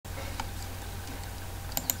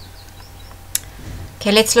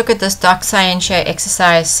Okay, let's look at this DocSci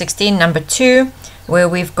exercise 16, number 2, where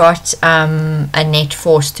we've got a net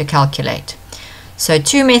force to calculate. So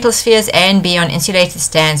two metal spheres A and B on insulated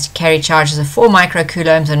stands carry charges of 4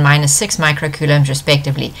 microcoulombs and minus 6 microcoulombs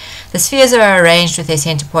respectively. The spheres are arranged with their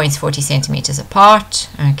center points 40 centimeters apart.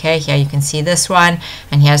 Okay, here you can see this one,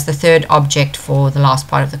 and here's the third object for the last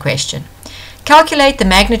part of the question. Calculate the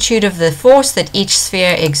magnitude of the force that each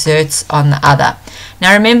sphere exerts on the other.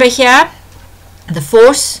 Now remember here, the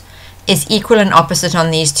force is equal and opposite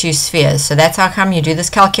on these two spheres. So that's how come you do this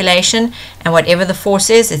calculation, and whatever the force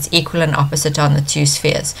is, it's equal and opposite on the two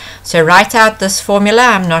spheres. So write out this formula.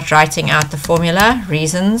 I'm not writing out the formula.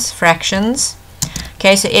 Reasons, fractions.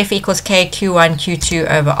 Okay, so F equals K Q1 Q2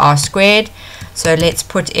 over R squared. So let's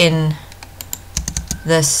put in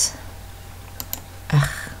this.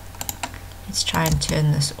 Let's try and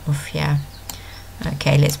turn this off here.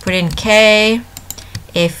 Okay, let's put in K.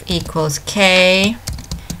 F equals K,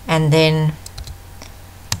 and then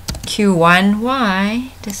Q1.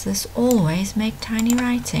 Why does this always make tiny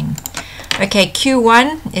writing? Okay,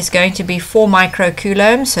 Q1 is going to be 4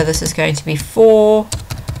 microcoulombs, so this is going to be 4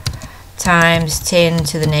 times 10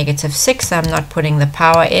 to the negative 6. I'm not putting the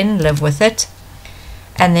power in, live with it.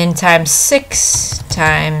 And then times 6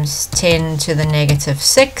 times 10 to the negative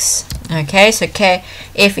 6. Okay, so K,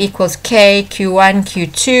 F equals K, Q1,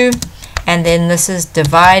 Q2. And then this is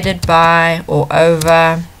divided by or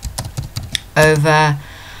over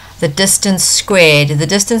the distance squared. The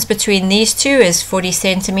distance between these two is 40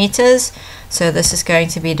 centimeters. So this is going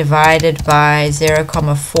to be divided by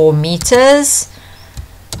 0.4 meters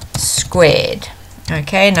squared.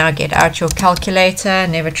 Okay, now get out your calculator.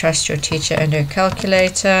 Never trust your teacher and her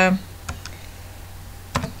calculator.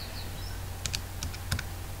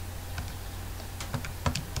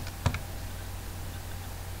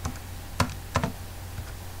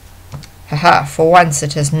 Haha, for once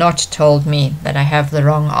it has not told me that I have the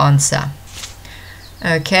wrong answer.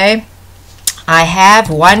 Okay, I have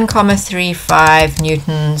 1,35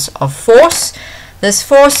 newtons of force. This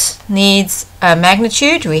force needs a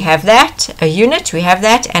magnitude, we have that, a unit, we have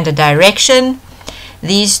that, and a direction.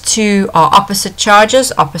 These two are opposite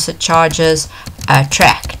charges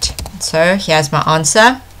attract. So here's my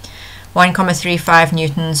answer, 1,35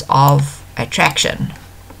 newtons of attraction.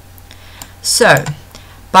 So,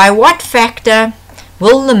 by what factor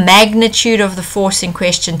will the magnitude of the force in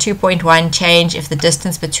question 2.1 change if the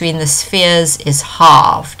distance between the spheres is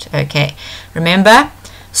halved? Okay, remember,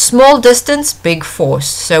 small distance, big force.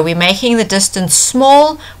 So we're making the distance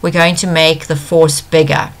small, we're going to make the force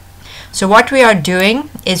bigger. So what we are doing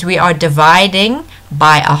is we are dividing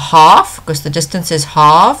by a half, because the distance is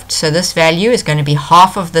halved. So this value is going to be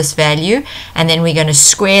half of this value, and then we're going to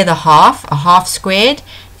square the half. A half squared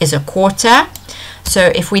is a quarter.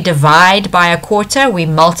 So if we divide by a quarter, we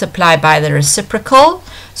multiply by the reciprocal.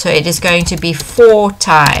 So it is going to be 4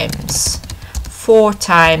 times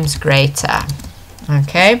greater.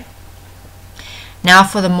 Okay. Now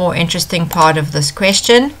for the more interesting part of this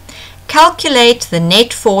question. Calculate the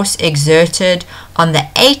net force exerted on the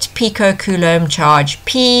 8 picocoulomb charge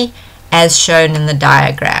P as shown in the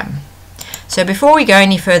diagram. So before we go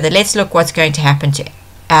any further, let's look what's going to happen to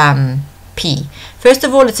P. First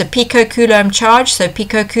of all, it's a picocoulomb charge, so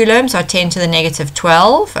picocoulombs are 10 to the negative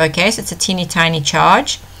 12. Okay, so it's a teeny tiny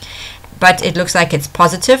charge, but it looks like it's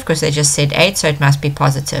positive because they just said 8, so it must be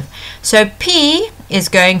positive. So P is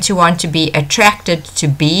going to want to be attracted to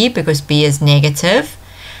B because B is negative,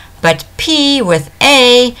 but P with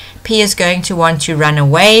A, P is going to want to run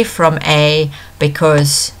away from A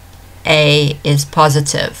because A is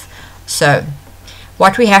positive. So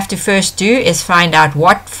what we have to first do is find out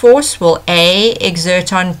what force will A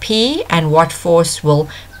exert on P and what force will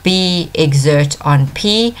B exert on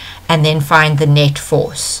P, and then find the net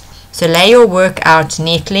force. So lay your work out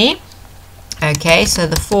neatly. Okay, so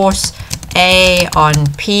the force A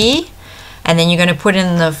on P, and then you're going to put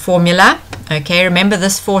in the formula. Okay, remember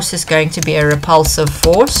this force is going to be a repulsive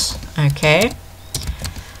force. Okay,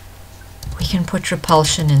 we can put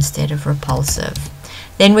repulsion instead of repulsive.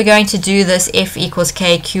 Then we're going to do this F equals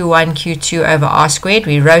K Q1 Q2 over R squared.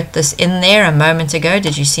 We wrote this in there a moment ago.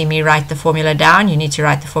 Did you see me write the formula down? You need to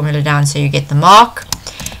write the formula down so you get the mark.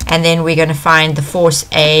 And then we're going to find the force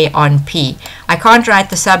A on P. I can't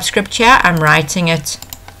write the subscript here. I'm writing it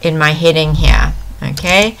in my heading here.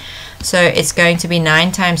 Okay, so it's going to be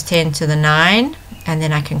 9 times 10 to the 9. And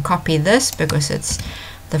then I can copy this because it's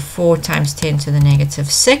the 4 times 10 to the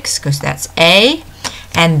negative 6 because that's A.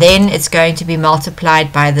 And then it's going to be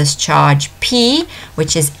multiplied by this charge P,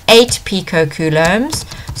 which is 8 picocoulombs.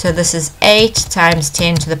 So this is 8 times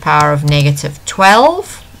 10 to the power of negative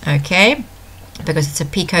 12. Okay, because it's a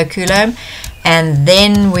picocoulomb. And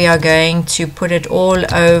then we are going to put it all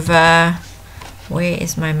over, where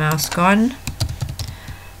is my mouse gone?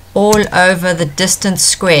 All over the distance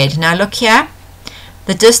squared. Now look here,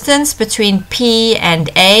 the distance between P and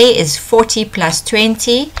A is 40 plus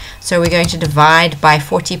 20, so we're going to divide by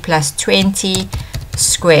 40 plus 20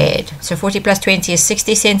 squared. So 40 plus 20 is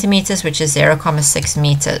 60 centimeters, which is 0.6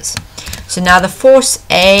 meters. So now the force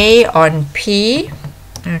A on P,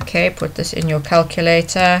 okay, put this in your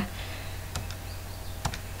calculator.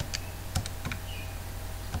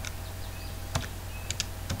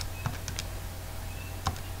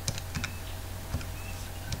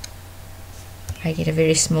 I get a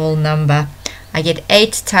very small number. I get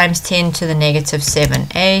 8 times 10 to the negative 7.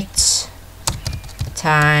 8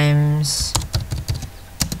 times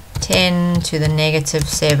 10 to the negative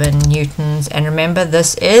 7 newtons. And remember,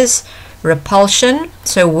 this is repulsion.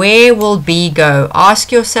 So where will B go?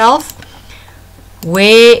 Ask yourself,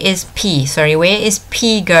 where is P? Sorry, where is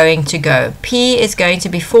P going to go? P is going to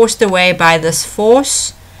be forced away by this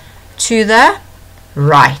force to the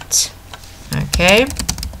right. Okay.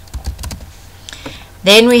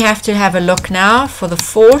 Then we have to have a look now for the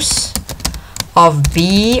force of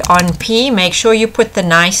B on P. Make sure you put the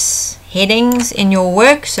nice headings in your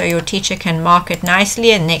work so your teacher can mark it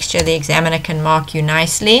nicely, and next year the examiner can mark you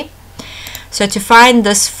nicely. So to find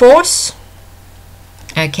this force,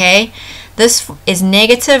 okay, this is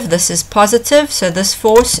negative, this is positive, so this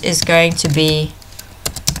force is going to be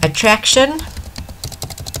attraction.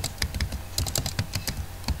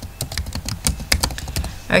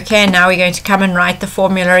 Okay, now we're going to come and write the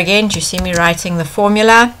formula again. Do you see me writing the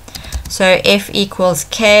formula? So F equals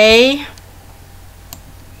K.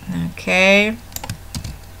 Okay.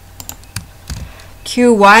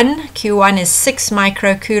 Q1 is 6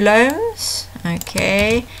 microcoulombs.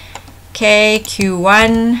 Okay. K,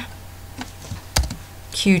 Q1,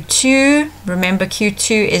 Q2. Remember,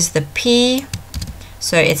 Q2 is the P.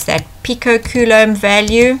 So it's that picocoulomb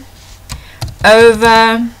value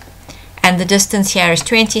over, and the distance here is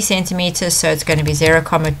 20 centimeters, so it's going to be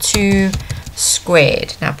 0.2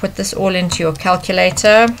 squared. Now put this all into your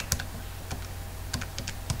calculator.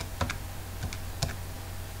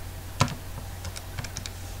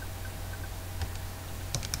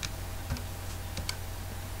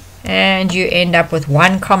 And you end up with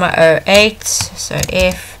 1.08. So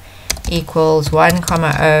F equals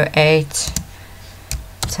 1.08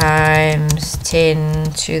 times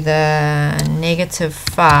 10 to the negative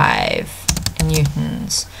 5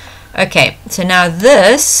 newtons. Okay, so now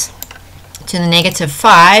this to the negative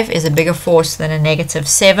 5 is a bigger force than a negative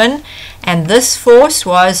 7, and this force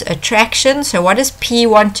was attraction. So what does P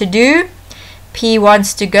want to do? P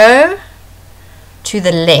wants to go to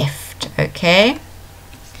the left. Okay,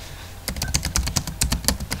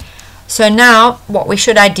 so now what we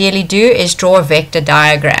should ideally do is draw a vector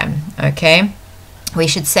diagram. Okay, we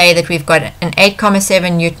should say that we've got an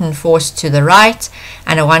 8.7 Newton force to the right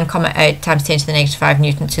and a 1.8 times 10 to the negative 5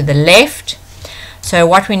 Newton to the left. So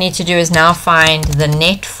what we need to do is now find the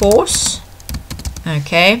net force.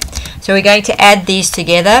 Okay, so we're going to add these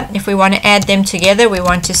together. If we want to add them together, we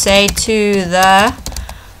want to say to the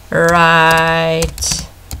right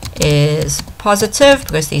is positive,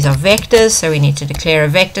 because these are vectors, so we need to declare a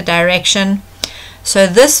vector direction. So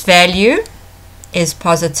this value is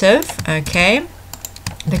positive, okay,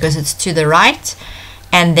 because it's to the right,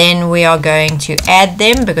 and then we are going to add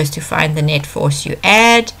them, because to find the net force you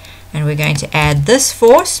add, and we're going to add this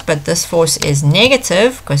force, but this force is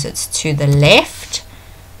negative because it's to the left.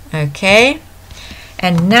 Okay,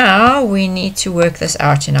 and now we need to work this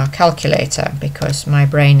out in our calculator because my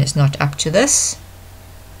brain is not up to this.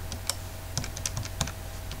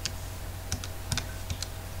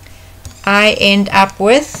 I end up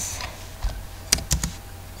with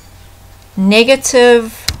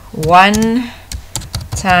negative 1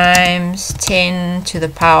 times 10 to the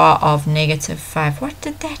power of negative 5. What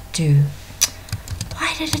did that do?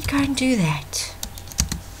 Why did it go and do that?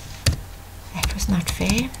 That was not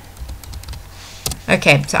fair.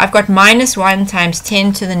 Okay, so I've got minus 1 times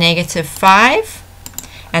 10 to the negative 5,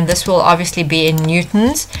 and this will obviously be in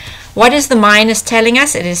newtons. What is the minus telling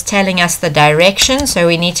us? It is telling us the direction, so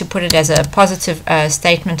we need to put it as a positive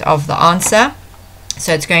statement of the answer.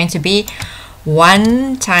 So it's going to be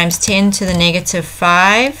 1 times 10 to the negative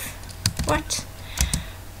 5. What?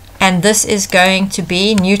 And this is going to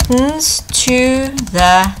be newtons to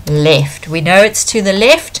the left. We know it's to the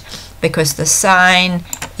left because the sign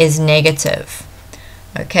is negative.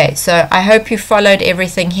 Okay, so I hope you followed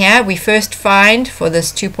everything here. We first find, for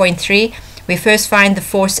this 2.3, we first find the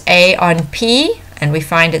force A on P, and we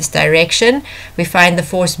find its direction. We find the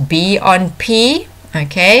force B on P.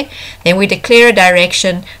 Okay, then we declare a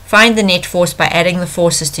direction, find the net force by adding the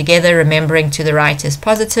forces together, remembering to the right is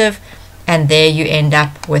positive, and there you end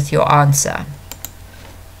up with your answer.